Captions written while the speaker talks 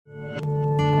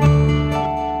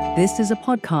This is a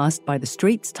podcast by The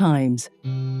Straits Times.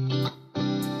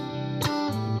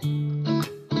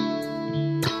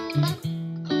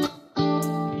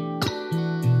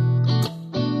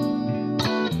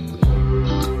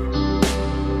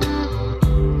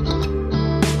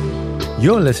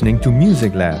 You're listening to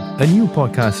Music Lab, a new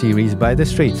podcast series by The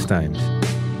Straits Times.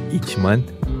 Each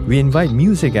month, we invite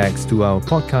music acts to our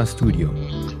podcast studio.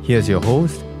 Here's your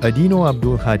host, Adino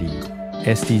Abdul Hadi,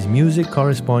 ST's music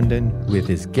correspondent, with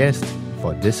his guest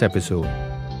for this episode.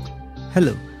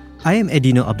 Hello, I am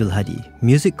Adino Abdul Hadi,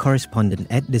 music correspondent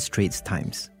at The Straits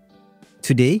Times.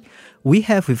 Today, we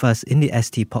have with us in the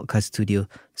ST podcast studio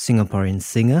Singaporean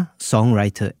singer,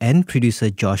 songwriter, and producer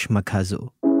Josh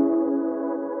Makazo.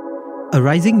 A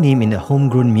rising name in the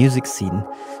homegrown music scene,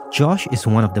 Josh is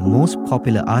one of the most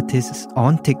popular artists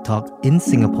on TikTok in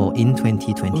Singapore in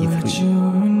 2023. Would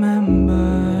you remember?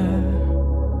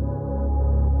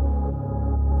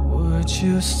 Would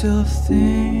you still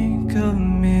think of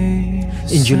me?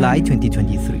 In July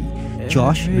 2023,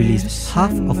 Josh released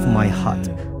Half of My Heart,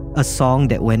 a song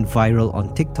that went viral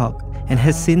on TikTok and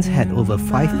has since had over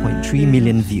 5.3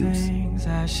 million views.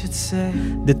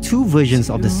 The two versions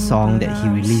of the song that he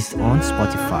released on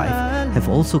Spotify have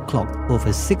also clocked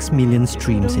over 6 million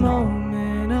streams in all.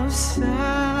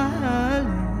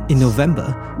 In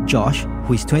November, Josh,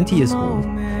 who is 20 years old,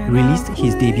 released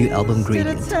his debut album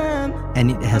Gradient, and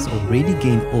it has already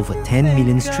gained over 10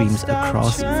 million streams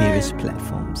across various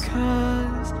platforms.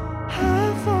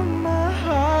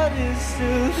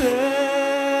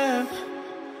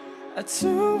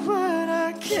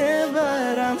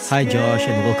 Hi Josh,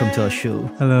 and welcome to our show.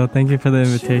 Hello, thank you for the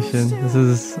invitation. This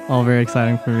is all very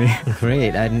exciting for me.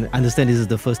 Great. I understand this is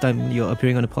the first time you're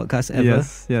appearing on a podcast ever.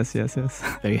 Yes.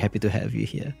 Very happy to have you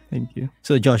here. Thank you.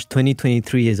 So Josh,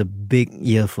 2023 is a big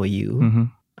year for you. Mm-hmm.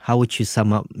 How would you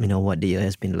sum up, what the year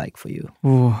has been like for you?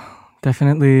 Ooh,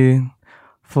 definitely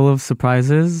full of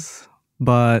surprises,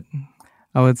 but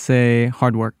I would say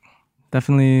hard work.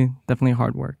 Definitely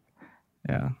hard work.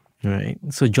 Yeah. Right.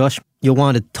 So Josh, you're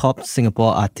one of the top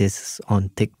Singapore artists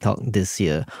on TikTok this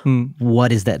year.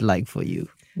 What is that like for you?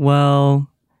 Well,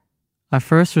 I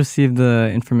first received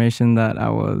the information that I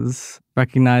was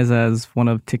recognized as one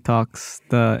of TikTok's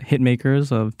the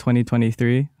hitmakers of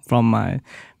 2023 from my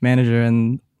manager,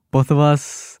 and both of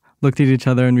us looked at each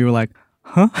other and we were like,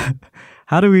 "Huh?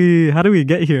 How do we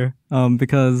get here?"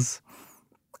 Because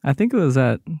I think it was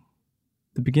at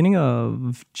the beginning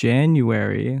of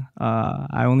January,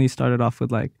 I only started off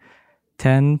with like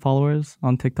 10 followers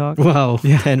on TikTok. Wow,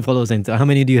 yeah. 10 followers. And how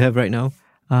many do you have right now?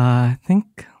 I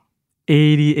think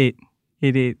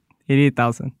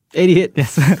 88,000. 88,000.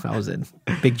 Yes.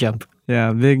 Big jump.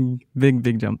 Yeah,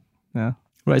 big jump. Yeah.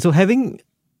 Right. So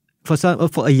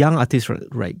for a young artist,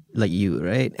 right, like you,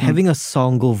 right, having a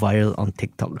song go viral on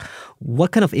TikTok,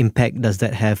 what kind of impact does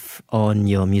that have on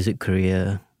your music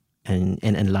career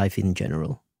and life in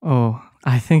general? Oh,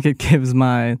 I think it gives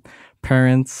my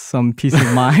parents some peace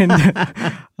of mind.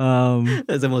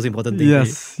 That's the most important thing.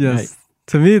 Yes. Right.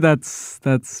 To me, that's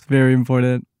very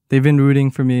important. They've been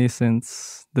rooting for me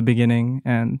since the beginning,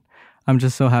 and I'm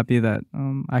just so happy that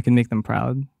I can make them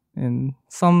proud in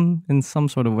some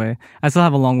sort of way. I still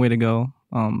have a long way to go,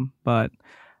 but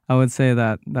I would say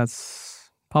that that's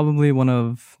probably one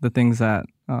of the things that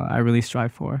I really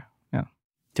strive for. Yeah.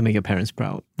 To make your parents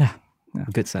proud. Yeah.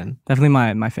 Good son.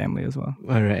 Definitely my family as well.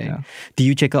 All right. Yeah. Do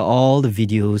you check out all the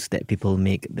videos that people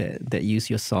make that use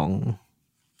your song?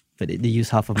 But they use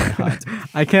Half of My Heart.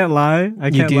 I can't lie.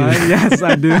 You do? Yes,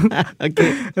 I do.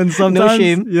 Okay. And sometimes, no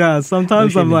shame. Yeah,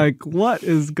 sometimes No I'm shame. like, what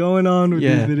is going on with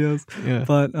these videos? Yeah.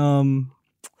 But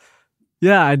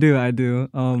yeah, I do.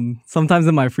 Sometimes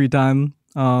in my free time,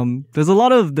 there's a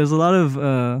lot of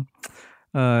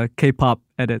K-pop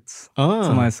edits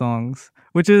to my songs,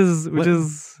 which is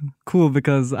cool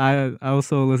because I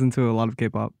also listen to a lot of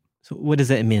K-pop. So what does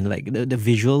that mean? Like the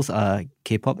visuals are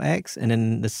K-pop acts and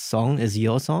then the song is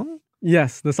your song?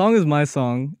 Yes, the song is my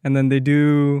song, and then they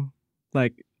do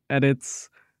like edits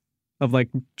of like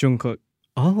Jungkook,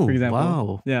 Oh, for example.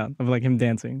 wow. Yeah, of like him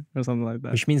dancing or something like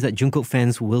that. Which means that Jungkook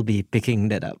fans will be picking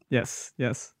that up. Yes.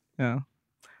 Yeah.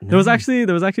 There was actually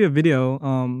a video.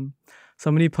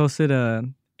 Somebody posted a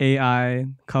AI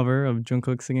cover of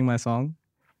Jungkook singing my song.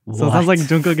 So it sounds like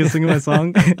Jungkook is singing my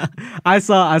song. I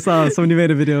saw somebody made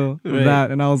a video of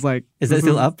that, and I was like, Is that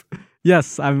still up?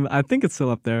 Yes, I think it's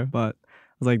still up there, but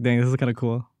I was like, dang, this is kind of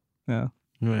cool. Yeah.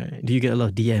 Right. Do you get a lot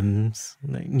of DMs,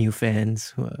 like new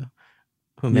fans who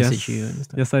message you and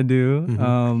stuff? Yes, I do.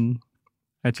 Mm-hmm.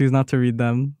 I choose not to read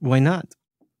them. Why not?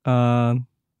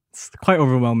 It's quite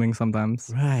overwhelming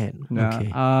sometimes. Right. Yeah.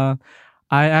 Okay.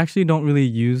 I actually don't really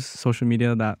use social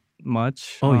media that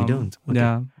much. Oh, you don't? Okay.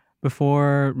 Yeah.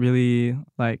 Before really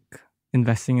like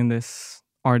investing in this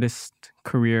artist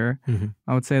career,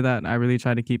 I would say that I really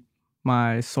try to keep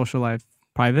my social life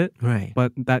private. Right.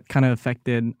 But that kind of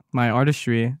affected my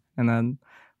artistry. And then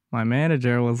my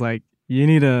manager was like, you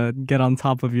need to get on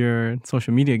top of your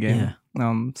social media game.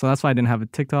 So that's why I didn't have a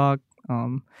TikTok.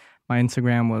 My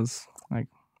Instagram was like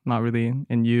not really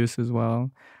in use as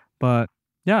well. But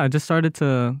yeah, I just started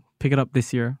to pick it up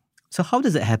this year. So how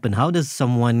does it happen? How does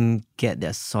someone get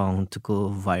their song to go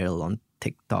viral on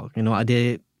TikTok? You know,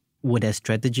 were there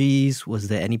strategies? Was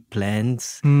there any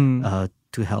plans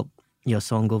to help your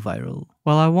song go viral?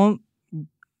 Well, I won't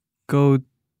go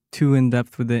too in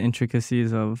depth with the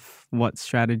intricacies of what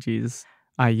strategies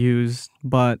I used,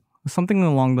 but something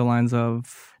along the lines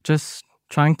of just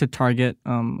trying to target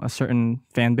a certain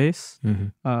fan base.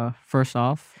 First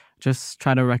off, just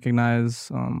try to recognize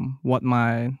what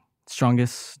my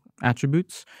strongest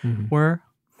attributes were.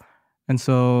 And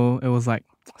so it was like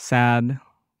sad,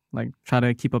 like try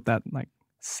to keep up that like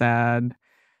sad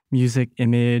music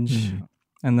image,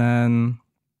 and then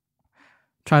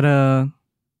try to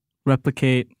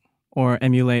replicate or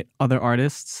emulate other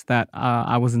artists that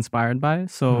I was inspired by.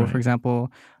 So for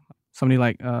example, somebody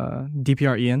like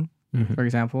DPR Ian, for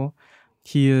example,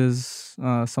 he is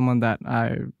someone that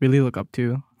I really look up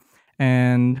to.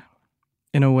 And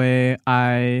in a way,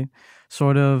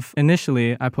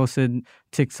 initially I posted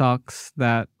TikToks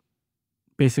that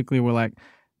basically were like,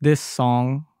 this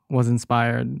song was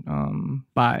inspired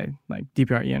by like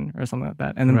DPR Ian or something like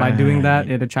that. And then by doing that,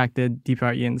 it attracted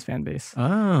DPR Ian's fan base.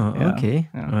 Oh, okay.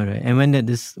 Yeah. All right. And when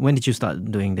did you start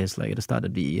doing this? Like at the start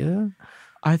of the year?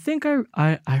 I think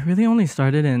I really only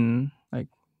started in like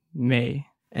May.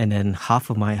 And then Half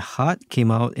of My Heart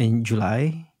came out in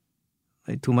July,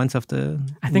 like 2 months after.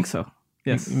 I think so.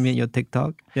 Yes. You made your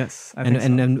TikTok. Yes. And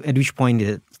then at which point did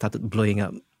it started blowing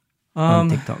up on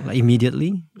TikTok? Like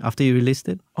immediately after you released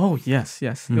it? Oh yes.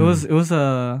 It was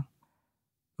a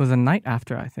night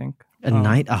after, I think. A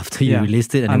night after you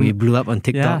released it, and then we blew up on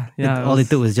TikTok. Yeah. All it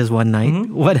took was just one night.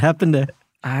 What happened there?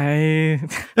 I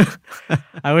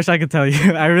wish I could tell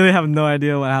you. I really have no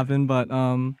idea what happened, but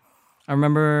I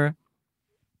remember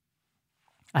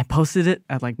I posted it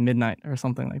at like midnight or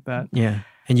something like that. Yeah,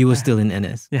 and you were still in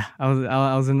NS. Yeah, I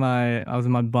was in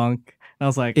my bunk. And I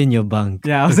was like in your bunk.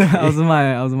 Yeah, I was in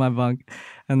my bunk,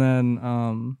 and then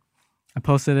I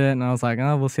posted it, and I was like,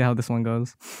 oh, we'll see how this one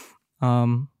goes.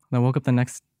 And I woke up the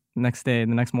next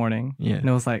morning, and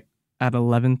it was like at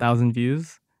 11,000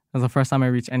 views. It was the first time I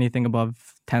reached anything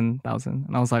above 10,000,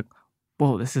 and I was like,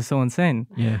 whoa, this is so insane.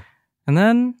 Yeah. And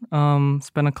then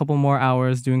spent a couple more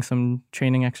hours doing some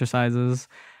training exercises,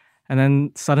 and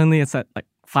then suddenly it's at like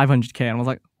 500K, and I was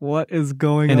like, what is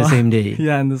going on? In the same day.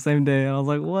 Yeah, in the same day. And I was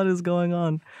like, what is going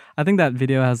on? I think that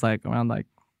video has like around like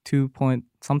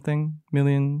 2-point-something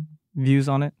million views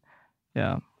on it.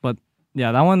 Yeah. But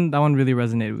yeah, that one really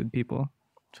resonated with people,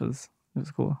 which was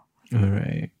cool. All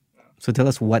right. So tell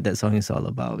us what that song is all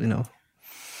about, you know.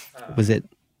 Was it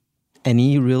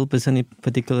any real person in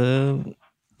particular?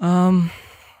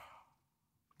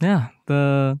 Yeah,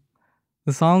 the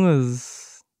song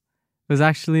was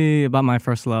actually about my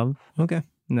first love. Okay.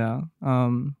 Yeah.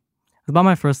 It's about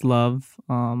my first love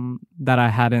that I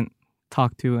hadn't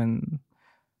talked to in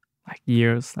like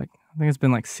years. Like I think it's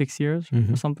been like 6 years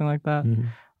or something like that.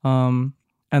 And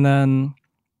then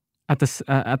at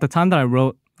the time that I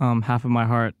wrote Half of My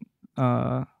Heart,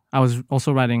 I was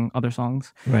also writing other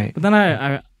songs. Right. But then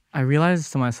I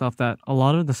realized to myself that a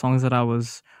lot of the songs that I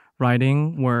was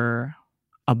writing were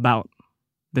about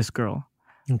this girl.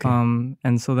 Okay.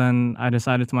 And so then I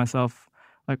decided to myself,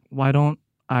 like, why don't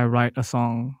I write a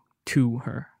song to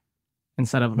her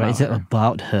instead of about Is it her?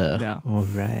 about her? Yeah. All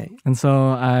right. And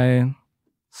so I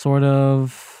sort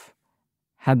of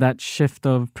had that shift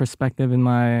of perspective in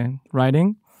my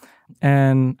writing.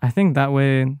 And I think that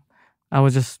way I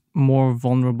was just more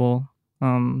vulnerable,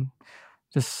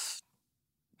 just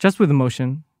with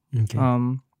emotion. Okay.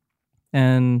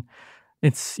 And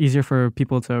it's easier for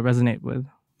people to resonate with.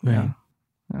 Right.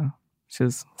 Yeah. Which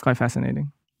is quite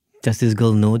fascinating. Does this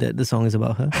girl know that the song is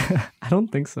about her? I don't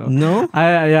think so. No?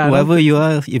 Whoever you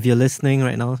are, if you're listening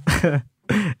right now.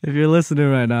 If you're listening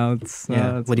right now, it's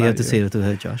what do you have to say to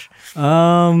her, Josh?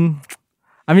 I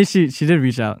mean, she did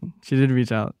reach out.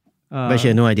 But she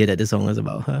had no idea that the song was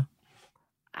about her.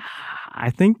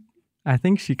 I think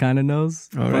she kind of knows.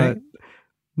 All right.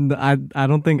 I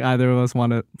don't think either of us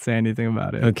want to say anything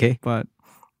about it. Okay. But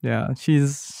yeah,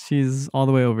 she's all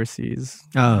the way overseas.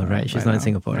 Oh, right. She's not in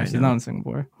Singapore right now. She's not in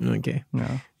Singapore. Okay.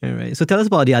 Yeah. All right. So tell us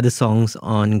about the other songs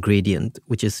on Gradient,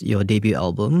 which is your debut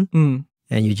album.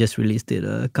 and you just released it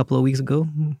a couple of weeks ago.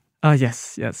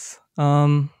 Yes.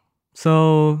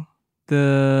 So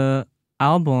the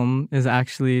album is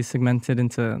actually segmented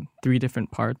into 3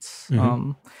 different parts.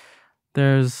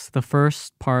 There's the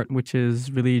first part, which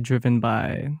is really driven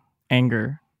by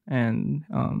anger and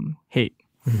hate.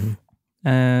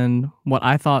 And what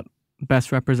I thought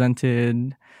best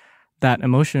represented that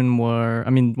emotion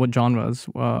what genres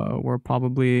were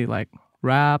probably like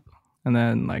rap and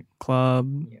then like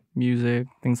club music,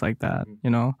 things like that, you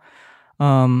know?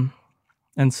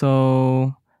 And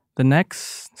so the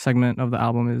next segment of the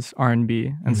album is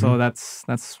R&B. And so that's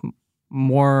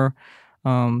more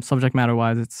subject matter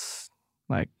wise, it's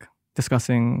like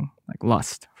discussing like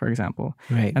lust, for example.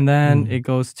 Right. And then it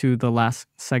goes to the last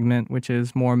segment, which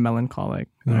is more melancholic,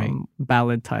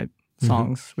 ballad type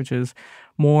songs, which is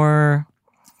more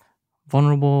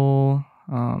vulnerable,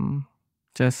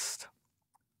 just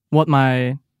what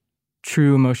my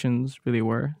true emotions really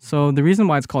were. So the reason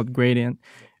why it's called Gradient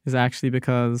is actually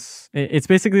because it's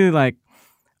basically like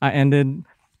I ended,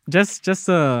 just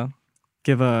to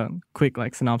give a quick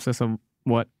like synopsis of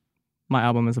what my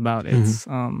album is about. It's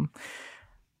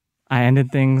I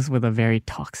ended things with a very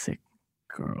toxic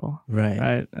girl.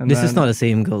 Right. And this is not the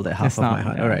same girl that half of not, my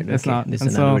heart. yeah, All right. it's okay. not. This And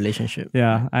is another so, relationship.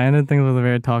 Yeah, I ended things with a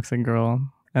very toxic girl.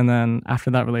 And then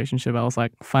after that relationship, I was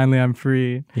like, finally I'm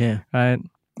free. Yeah. Right.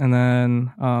 And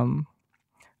then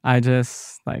I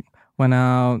just like went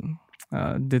out,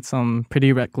 did some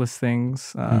pretty reckless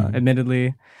things,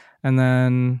 admittedly. And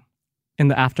then in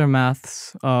the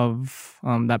aftermaths of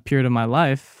that period of my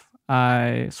life,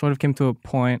 I sort of came to a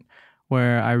point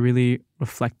where I really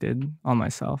reflected on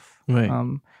myself. Right.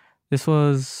 This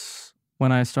was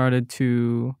when I started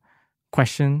to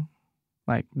question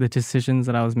like the decisions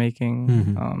that I was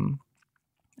making.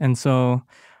 And so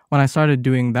when I started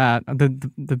doing that,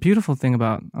 the beautiful thing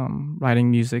about writing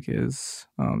music is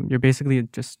you're basically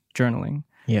just journaling,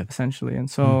 essentially. And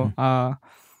so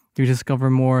you discover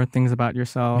more things about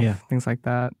yourself, things like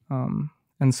that.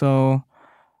 And so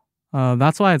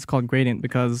that's why it's called Gradient,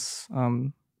 because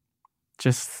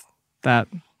just that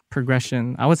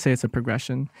progression, I would say it's a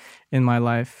progression in my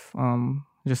life,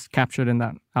 just captured in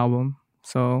that album.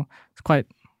 So it's quite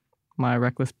my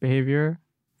reckless behavior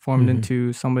formed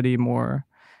into somebody more,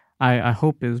 I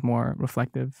hope is more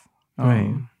reflective,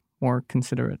 more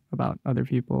considerate about other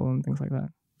people and things like that.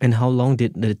 And how long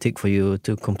did it take for you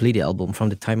to complete the album from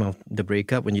the time of the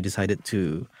breakup when you decided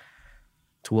to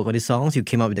work on the songs? You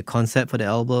came up with the concept for the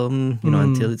album,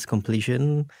 until its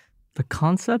completion? The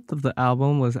concept of the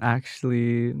album was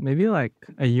actually maybe like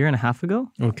a year and a half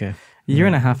ago. Okay. A year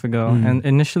and a half ago. And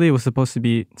initially it was supposed to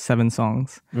be 7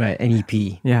 songs. Right, an EP.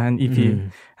 Yeah, an EP.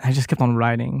 And I just kept on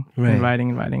writing and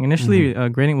writing. Initially,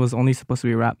 Gradient was only supposed to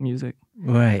be rap music.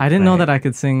 Right. I didn't know that I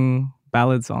could sing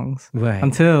ballad songs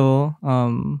until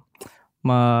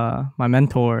my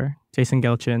mentor, Jason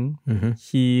Gelchin,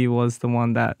 he was the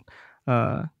one that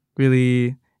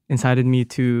really incited me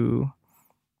to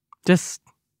just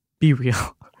be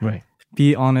real. Right.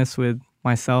 Be honest with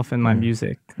myself and my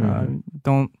music.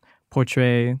 Don't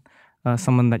portray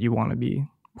someone that you want to be.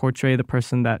 Portray the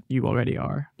person that you already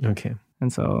are. Okay.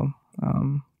 And so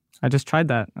I just tried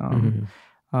that.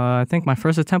 I think my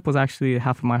first attempt was actually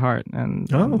Half of My Heart.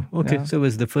 And okay. Yeah. So it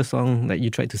was the first song that you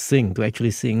tried to sing, to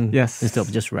actually sing instead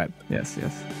of just rap. Yes.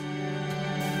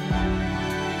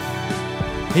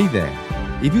 Hey there.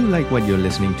 If you like what you're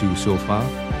listening to so far,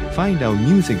 find our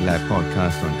Music Lab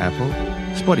podcast on Apple,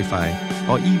 Spotify,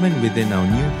 or even within our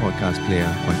new podcast player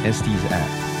on ST's app.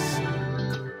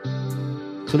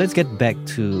 So let's get back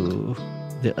to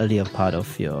the earlier part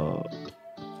of your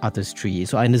artistry.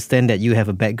 So I understand that you have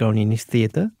a background in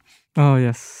theatre. Oh,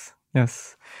 yes.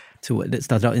 So what, that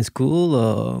started out in school,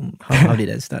 or how did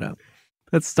that start out?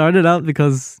 That started out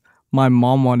because my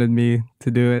mom wanted me to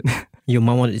do it. Your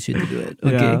mom wanted you to do it?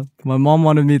 Okay. Yeah, my mom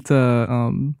wanted me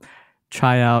to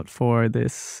try out for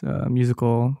this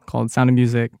musical called Sound of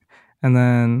Music. And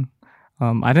then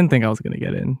I didn't think I was going to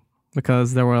get in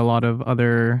because there were a lot of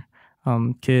other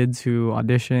kids who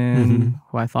auditioned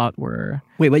who I thought were...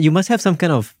 Wait, but you must have some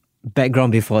kind of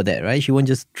background before that, right? She won't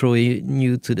just throw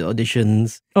you to the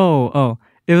auditions. Oh.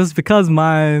 It was because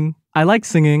I liked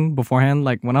singing beforehand.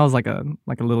 Like when I was like a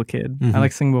little kid, I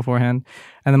liked singing beforehand.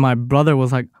 And then my brother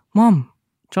was like, "Mom,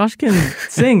 Josh can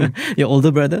sing." Your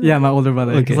older brother? Yeah, my older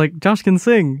brother. Okay. He's like, "Josh can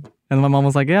sing." And my mom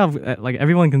was like, "Yeah, like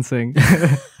everyone can sing."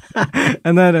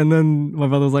 and then my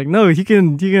brother was like, "No, he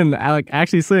can like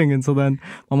actually sing." And so then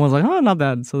mom was like, "Oh, not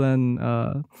bad." So then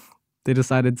they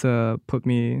decided to put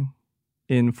me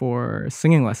in for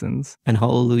singing lessons. And how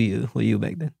old were you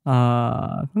back then?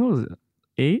 I think it was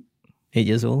 8. 8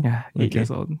 years old? Yeah, 8 Okay.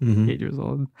 years old. Mhm. 8 years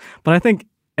old. But I think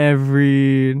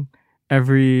every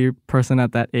person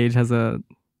at that age has a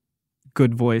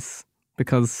good voice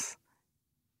because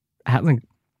it hasn't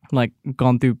like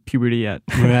gone through puberty yet.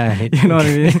 Right. You know what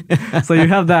I mean? So you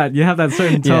have that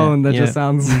certain Yeah, tone that yeah. just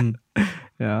sounds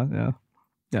yeah.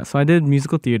 So I did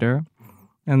musical theater,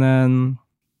 and then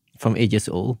From 8 years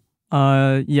old.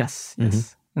 yes.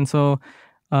 And so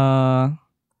I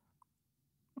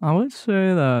would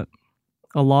say that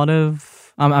a lot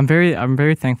of I'm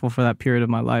very thankful for that period of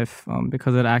my life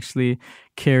because it actually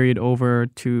carried over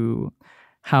to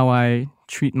how I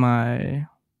treat my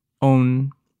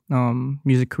own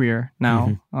music career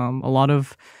now. A lot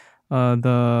of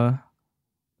the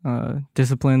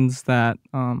disciplines that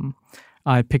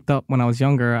I picked up when I was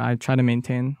younger, I try to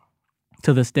maintain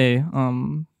to this day.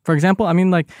 For example, I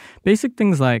mean, like basic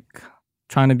things like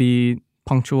trying to be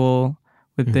punctual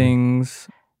with things,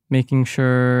 making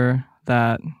sure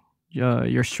that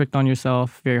you're strict on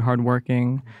yourself, very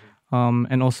hardworking,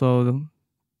 and also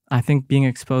I think being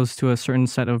exposed to a certain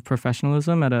set of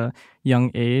professionalism at a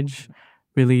young age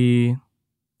really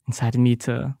incited me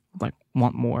to like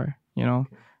want more, you know,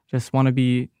 just want to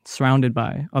be surrounded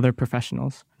by other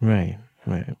professionals. Right.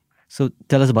 So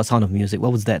tell us about Sound of Music.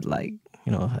 What was that like?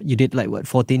 You know, you did like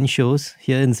 14 shows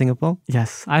here in Singapore?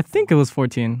 Yes, I think it was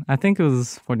 14. It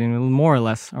was more or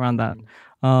less around that.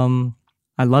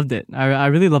 I loved it. I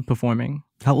really loved performing.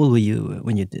 How old were you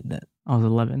when you did that? I was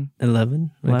 11.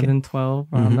 11? Okay. 11, 12,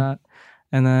 around that.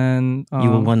 And then You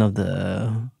were one of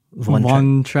the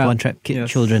One Trap kid yes.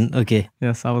 children. Okay.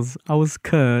 Yes, I was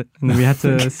Kurt, and then we had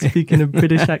to speak in a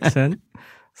British accent,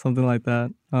 something like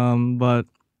that. But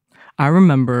I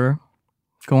remember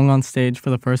going on stage for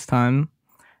the first time,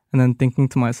 and then thinking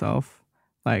to myself,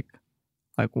 like,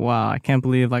 wow, I can't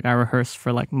believe like I rehearsed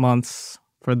for like months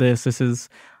for this. This is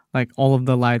like all of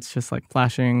the lights just like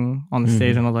flashing on the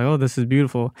stage, and I was like, oh, this is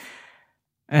beautiful.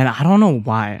 And I don't know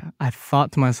why. I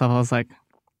thought to myself, I was like,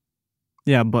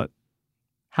 yeah, but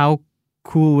how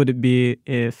cool would it be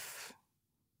if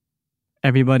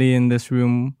everybody in this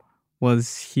room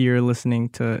was here listening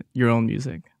to your own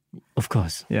music? Of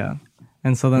course. Yeah.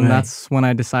 And so then that's when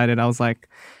I decided, I was like,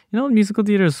 you know, musical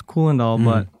theater is cool and all,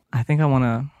 but I think I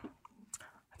want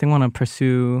to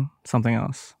pursue something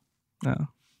else. Yeah.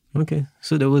 Okay.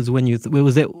 So that was when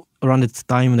was that around the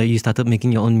time that you started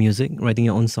making your own music, writing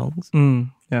your own songs?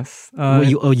 Yes.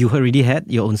 You already had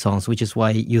your own songs, which is why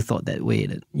you thought that way,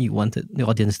 that you wanted the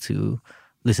audience to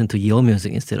listen to your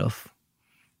music instead of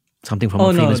something from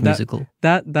a famous musical.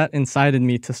 That incited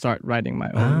me to start writing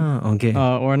my own. Ah, okay.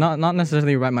 Or not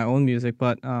necessarily write my own music,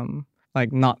 but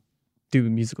like not do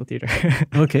musical theater.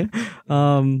 Okay.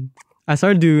 I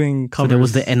started doing covers. So that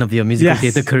was the end of your musical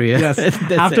theater career. Yes.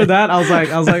 After that, I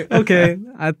was like, okay,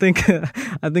 I think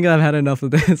I've had enough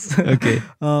of this. Okay.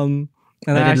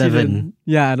 And at 11.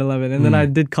 At 11, and then I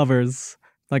did covers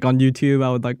like on YouTube. I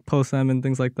would like post them and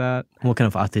things like that. What kind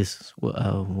of artists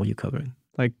were you covering?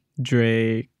 Like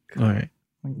Drake, All right.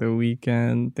 like The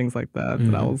Weeknd, things like that.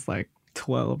 But I was like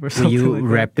 12 or Were something. you like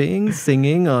rapping,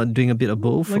 singing, or doing a bit of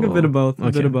both? that. Like a bit of both.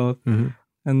 A bit of both. Mhm.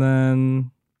 And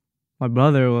then my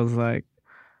brother was like,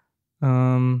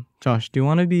 Josh, do you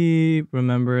want to be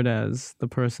remembered as the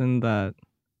person that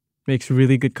makes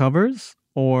really good covers,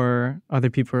 or other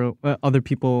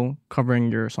people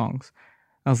covering your songs?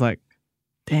 I was like,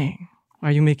 dang, why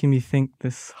are you making me think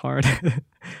this hard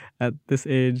at this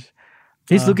age?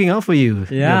 He's looking out for you,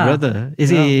 yeah. your brother. Is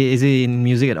he in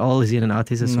music at all? Is he an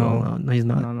artist as No. well? No, he's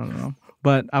not. No.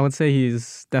 But I would say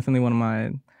he's definitely one of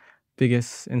my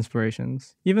biggest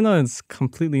inspirations, even though it's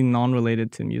completely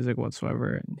non-related to music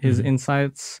whatsoever. His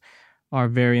insights are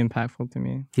very impactful to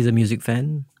me. He's a music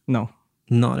fan? No.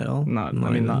 Not at all? Not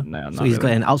at all? not So he's got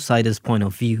really. an outsider's point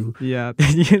of view. Yeah.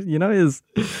 You know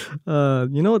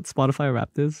what Spotify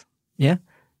Wrapped is? Yeah?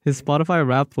 His Spotify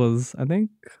Wrapped was, I think,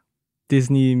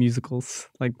 Disney musicals,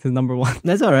 like his number one.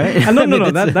 That's all right. No, I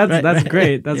mean, that's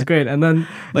great. That's great. And then,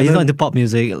 But he's not into pop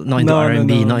music, not into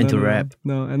R&B, not into rap.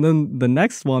 No, and then the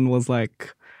next one was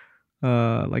like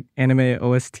anime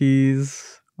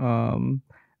OSTs,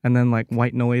 and then like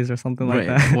White Noise or something like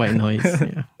that. White Noise.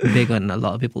 Yeah. Big on a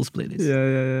lot of people's playlists.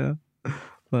 Yeah.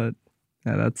 But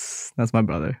yeah, that's my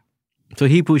brother. So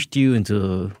he pushed you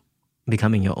into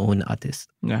becoming your own artist.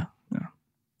 Yeah.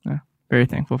 Very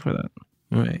thankful for that.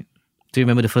 Right. Do you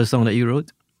remember the first song that you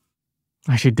wrote?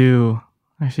 I actually do.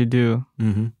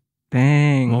 Mm-hmm.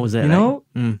 Dang. What was that?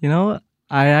 You know,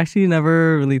 I actually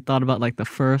never really thought about like the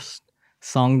first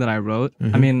song that I wrote.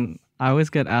 I mean, I always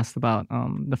get asked about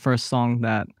the first song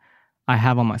that I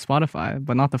have on my Spotify,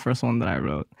 but not the first one that I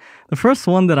wrote. The first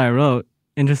one that I wrote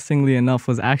interestingly enough,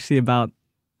 was actually about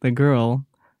the girl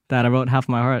that I wrote Half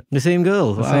My Heart. The same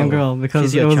girl. The same girl, because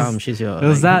she's your it was, charm. She's your. it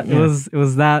was like, that yeah. it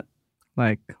was that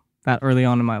like that early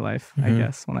on in my life, I Mhm.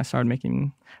 guess, when I started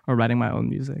making or writing my own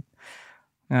music.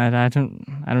 And I don't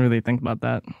really think about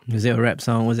that. Was it a rap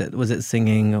song? Was it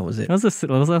singing or was it? It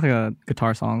was like a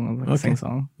guitar song, like a sing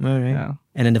song. All right. Yeah.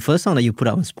 And then the first song that you put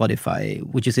out on Spotify,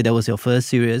 would you say that was your first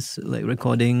serious like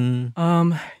recording?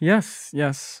 Yes. It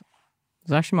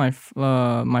was actually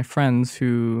my friends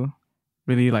who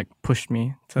really like pushed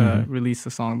me to release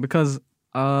the song, because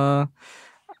now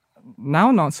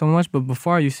not so much, but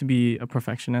before I used to be a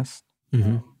perfectionist.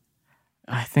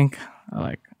 I think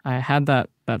like I had that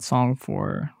song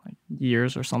for like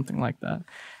years or something like that,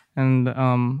 and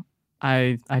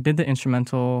I did the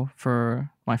instrumental for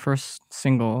my first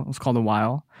single. It was called A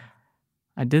While.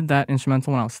 I did that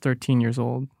instrumental when I was 13 years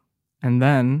old, and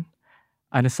then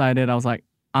I decided, I was like,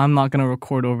 I'm not gonna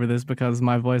record over this because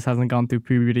my voice hasn't gone through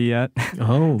puberty yet.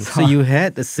 Oh, so you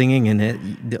had the singing in it.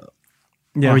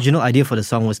 The original idea for the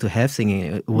song was to have singing.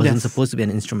 It wasn't Yes. supposed to be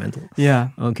an instrumental. Yeah.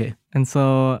 Okay. And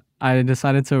so I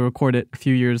decided to record it a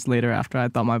few years later after I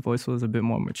thought my voice was a bit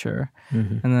more mature.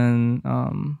 And then,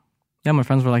 my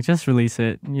friends were like, just release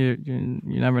it. You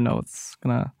never know what's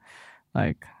gonna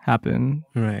like happen.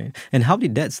 Right. And how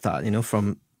did that start?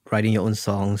 From writing your own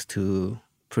songs to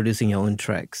producing your own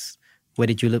tracks. Where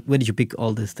did you pick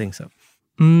all these things up?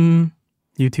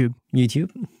 YouTube. YouTube.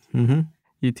 Mm-hmm.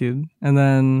 YouTube. And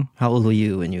then How old were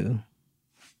you when you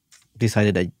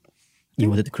decided that you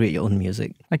wanted to create your own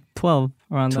music? like 12,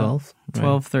 around 12? that.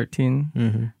 12, 13,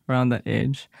 Mm-hmm. around that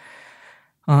age.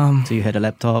 So you had a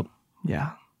laptop.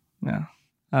 Yeah.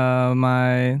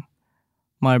 My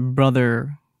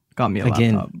brother got me a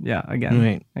Again? laptop. Yeah, again.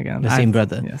 Right. Again. The same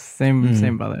brother? Yes,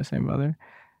 same brother.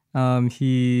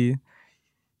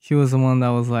 He was the one that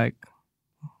was like,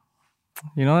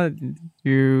 you know what,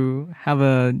 you have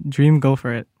a dream, go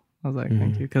for it. I was like,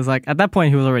 thank you. Because like at that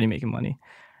point he was already making money.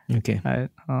 Okay. Right?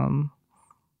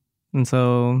 And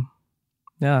so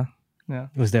yeah.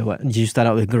 Was that what? Did you start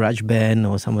out with GarageBand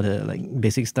or some of the like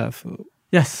basic stuff?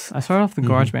 Yes, I started off the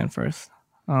GarageBand first.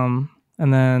 And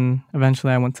then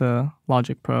eventually I went to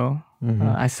Logic Pro.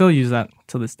 I still use that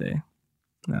to this day.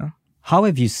 Yeah. How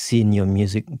have you seen your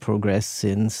music progress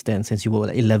since then? Since you were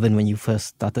like 11 when you first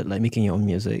started like making your own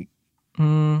music?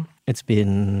 It's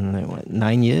been like, what,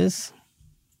 9 years,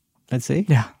 let's say?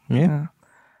 Yeah. I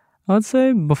would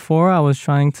say before I was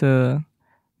trying to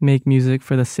make music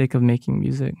for the sake of making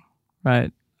music,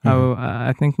 right?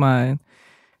 I think my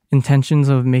intentions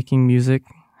of making music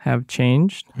have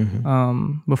changed.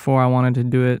 Before I wanted to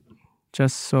do it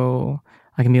just so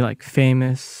I can be like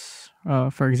famous,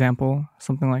 for example,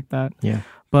 something like that. Yeah.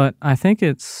 But I think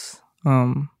it's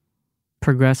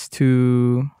progressed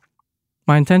to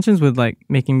my intentions with like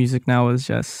making music now is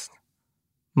just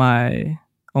my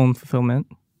own fulfillment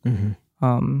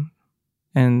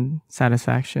and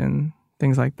satisfaction,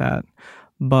 things like that.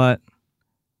 But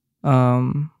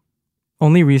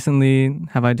only recently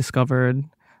have I discovered.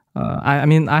 I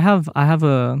mean, I have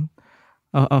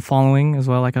a following as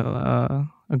well, like a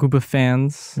group of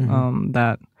fans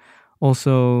that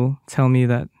also tell me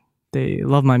that they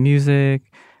love my music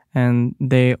and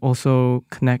they also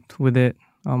connect with it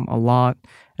a lot.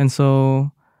 And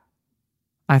so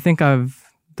I think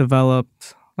I've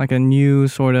developed like a new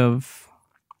sort of,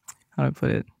 how do I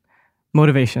put it,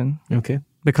 motivation. Okay.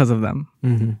 Because of them.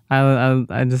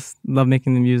 I just love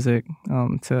making the music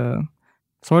to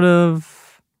sort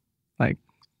of like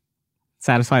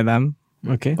satisfy them.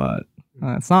 Okay. But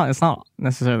it's not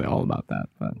necessarily all about that.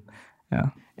 But yeah.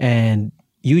 And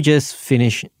you just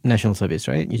finished national service,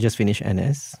 right? You just finished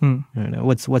NS. I don't know.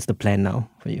 What's the plan now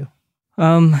for you?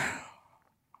 The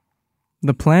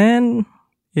plan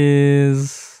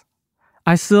is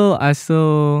I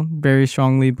still very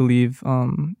strongly believe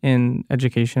in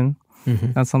education.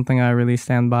 That's something I really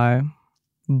stand by.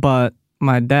 But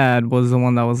my dad was the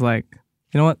one that was like,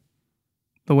 you know what?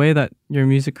 The way that your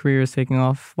music career is taking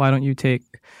off, why don't you take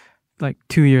like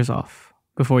 2 years off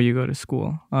before you go to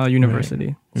school,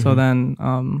 university? Right. So then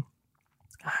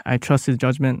I trust his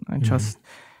judgment. I trust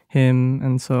him.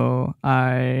 And so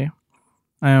I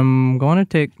am going to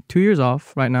take 2 years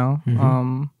off right now.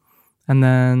 And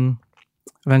then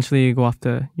eventually go off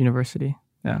to university.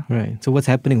 Yeah. Right. So what's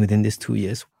happening within these 2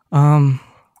 years? The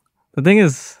thing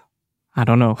is, I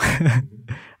don't know.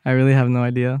 I really have no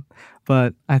idea.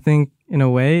 But I think in a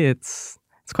way it's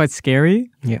quite scary.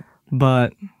 Yeah.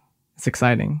 But it's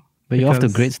exciting. But you're off to a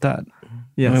great start.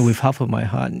 Yes. I mean, with half of my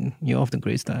heart, you're off to a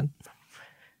great start.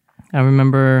 I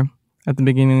remember at the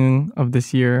beginning of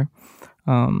this year,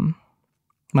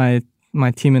 my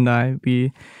my team and I,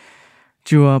 we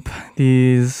drew up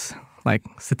these like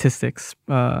statistics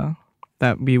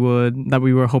that we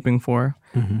were hoping for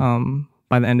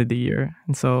by the end of the year.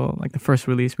 And so like the first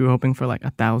release, we were hoping for like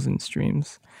 1,000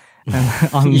 streams.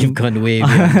 And You've gone way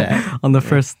beyond that. on the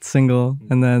first single,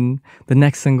 and then the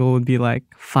next single would be like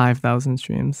 5,000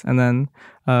 streams. And then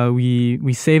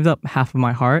we saved up Half of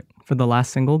My Heart for the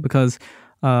last single because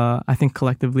I think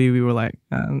collectively we were like,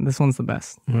 this one's the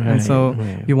best. And so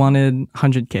we wanted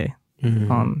 100K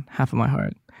on Half of My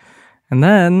Heart. And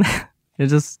then it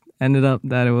just ended up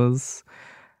that it was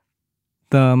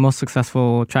the most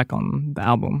successful track on the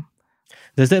album.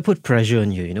 Does that put pressure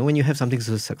on you? You know, when you have something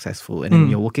so successful and then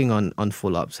you're working on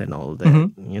follow-ups and all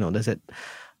that, you know, does it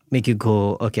make you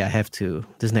go, okay,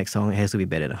 this next song has to be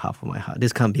better than Half of My Heart.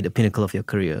 This can't be the pinnacle of your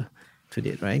career to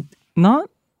date, right? Not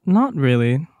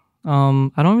really.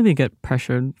 I don't really get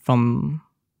pressured from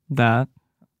that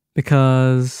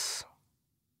because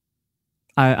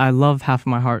I love Half of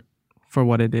My Heart for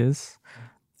what it is.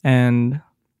 And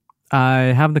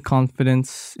I have the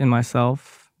confidence in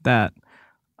myself that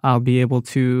I'll be able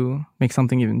to make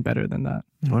something even better than that.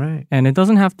 All right. And it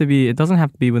doesn't have to be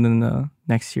within the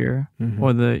next year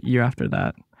or the year after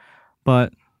that.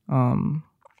 But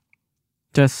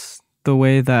just the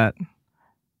way that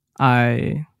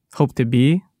I hope to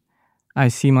be, I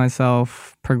see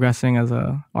myself progressing as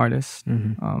an artist.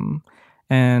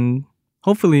 And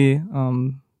hopefully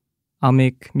I'll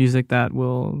make music that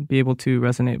will be able to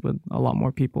resonate with a lot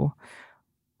more people.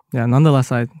 Yeah,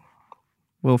 nonetheless, I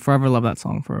will forever love that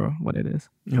song for what it is.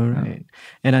 All right.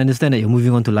 And I understand that you're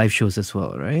moving on to live shows as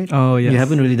well, right? Oh, yes. You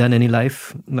haven't really done any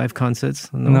live concerts?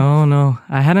 No.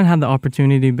 I hadn't had the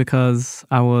opportunity because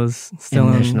I was still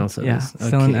in national service. Yeah,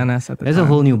 still in NS at the There's time. a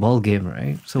whole new ball game,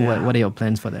 right? So what are your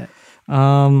plans for that?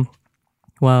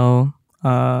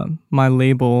 My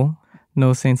label,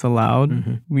 No Saints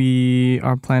Allowed, we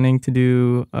are planning to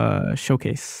do a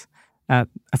showcase at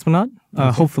Esplanade.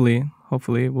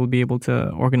 Hopefully we'll be able to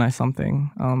organize something.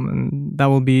 And that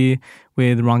will be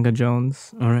with Ranga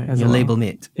Jones. All right. Your label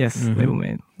mate. Yes, label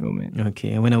mate.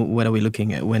 Okay. And what are we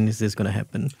looking at? When is this going to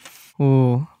happen?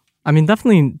 Oh, I mean,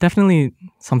 definitely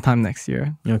sometime next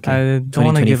year. Okay. I don't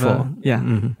want to give I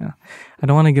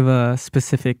don't want to give a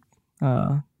specific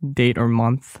date or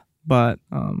month, but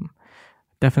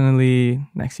definitely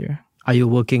next year. Are you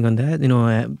working on that? You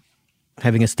know,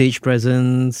 having a stage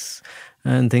presence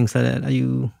and things like that. Are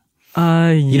you?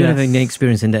 You don't have any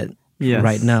experience in that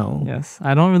right now. Yes,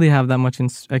 I don't really have that much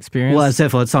experience. Well,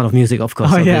 except for Sound of Music, of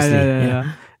course. Oh, obviously.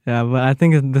 Yeah. But I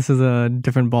think this is a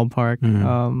different ballpark.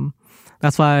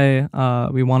 That's why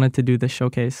we wanted to do this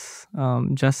showcase,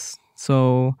 just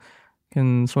so I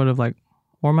can sort of like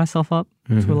warm myself up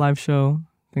to a live show,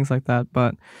 things like that.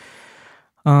 But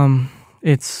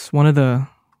it's one of the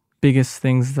biggest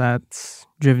things that's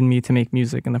driven me to make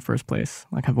music in the first place.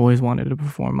 Like I've always wanted to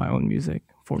perform my own music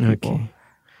for people. Okay.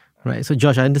 Right. So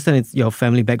Josh, I understand your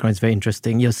family background is very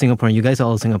interesting. You're Singaporean. You guys are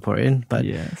all Singaporean, but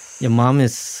your mom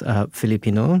is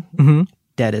Filipino.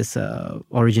 Dad is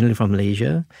originally from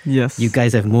Malaysia. Yes. You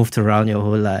guys have moved around your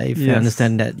whole life. Yes. I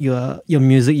understand that your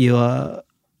music, your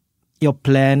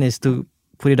plan is to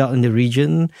put it out in the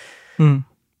region.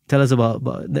 Tell us about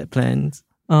that plan.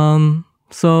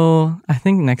 So I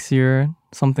think next year,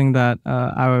 something that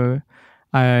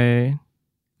I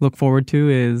look forward to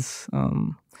is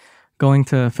going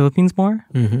to Philippines more.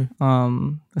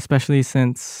 Especially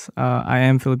since I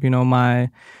am Filipino. My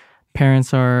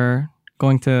parents are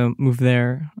going to move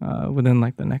there within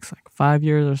like the next 5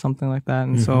 years or something like that,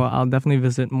 and so I'll definitely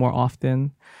visit more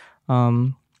often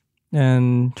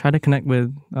and try to connect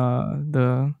with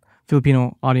the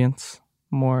Filipino audience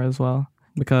more as well,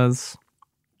 because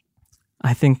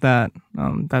I think that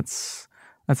that's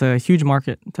a huge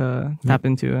market to tap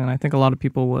into, and I think a lot of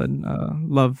people would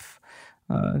love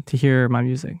to hear my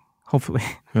music, hopefully.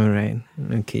 All right.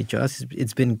 Okay, Josh,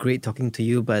 it's been great talking to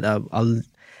you, but I'll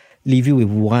leave you with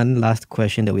one last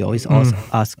question that we always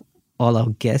ask all our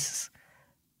guests.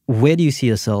 Where do you see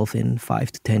yourself in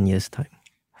 5 to 10 years' time?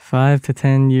 5 to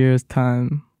 10 years'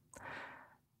 time.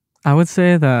 I would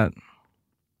say that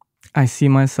I see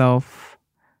myself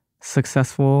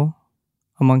successful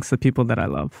amongst the people that I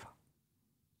love.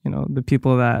 You know, the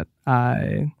people that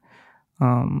I'm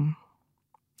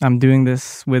doing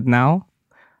this with now,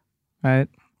 right?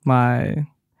 My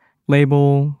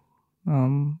label,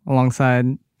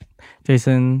 alongside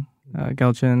Jason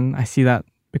Gelchin, I see that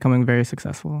becoming very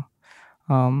successful.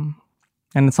 And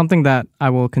it's something that I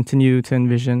will continue to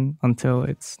envision until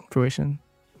its fruition.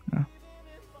 Yeah.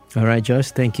 All right,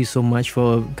 Josh, thank you so much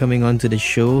for coming on to the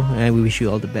show, and we wish you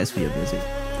all the best for your music.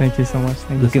 Thank you so much.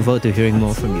 Looking forward to hearing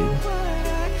more from you.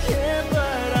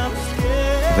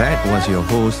 That was your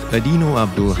host, Adino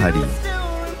Abdul Hadi.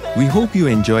 We hope you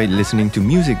enjoyed listening to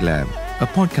Music Lab, a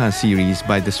podcast series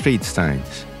by The Straits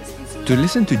Times. To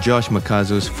listen to Josh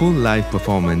Makazo's full live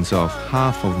performance of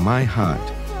Half of My Heart,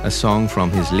 a song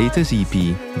from his latest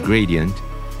EP, Gradient,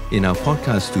 in our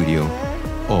podcast studio,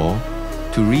 or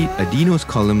to read Adino's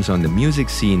columns on the music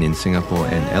scene in Singapore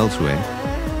and elsewhere,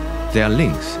 there are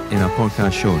links in our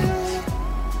podcast show notes.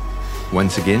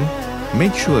 Once again,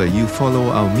 make sure you follow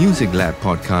our Music Lab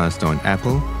podcast on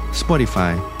Apple,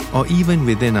 Spotify, or even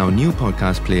within our new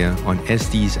podcast player on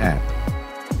ST's app.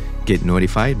 Get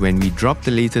notified when we drop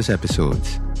the latest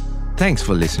episodes. Thanks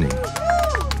for listening.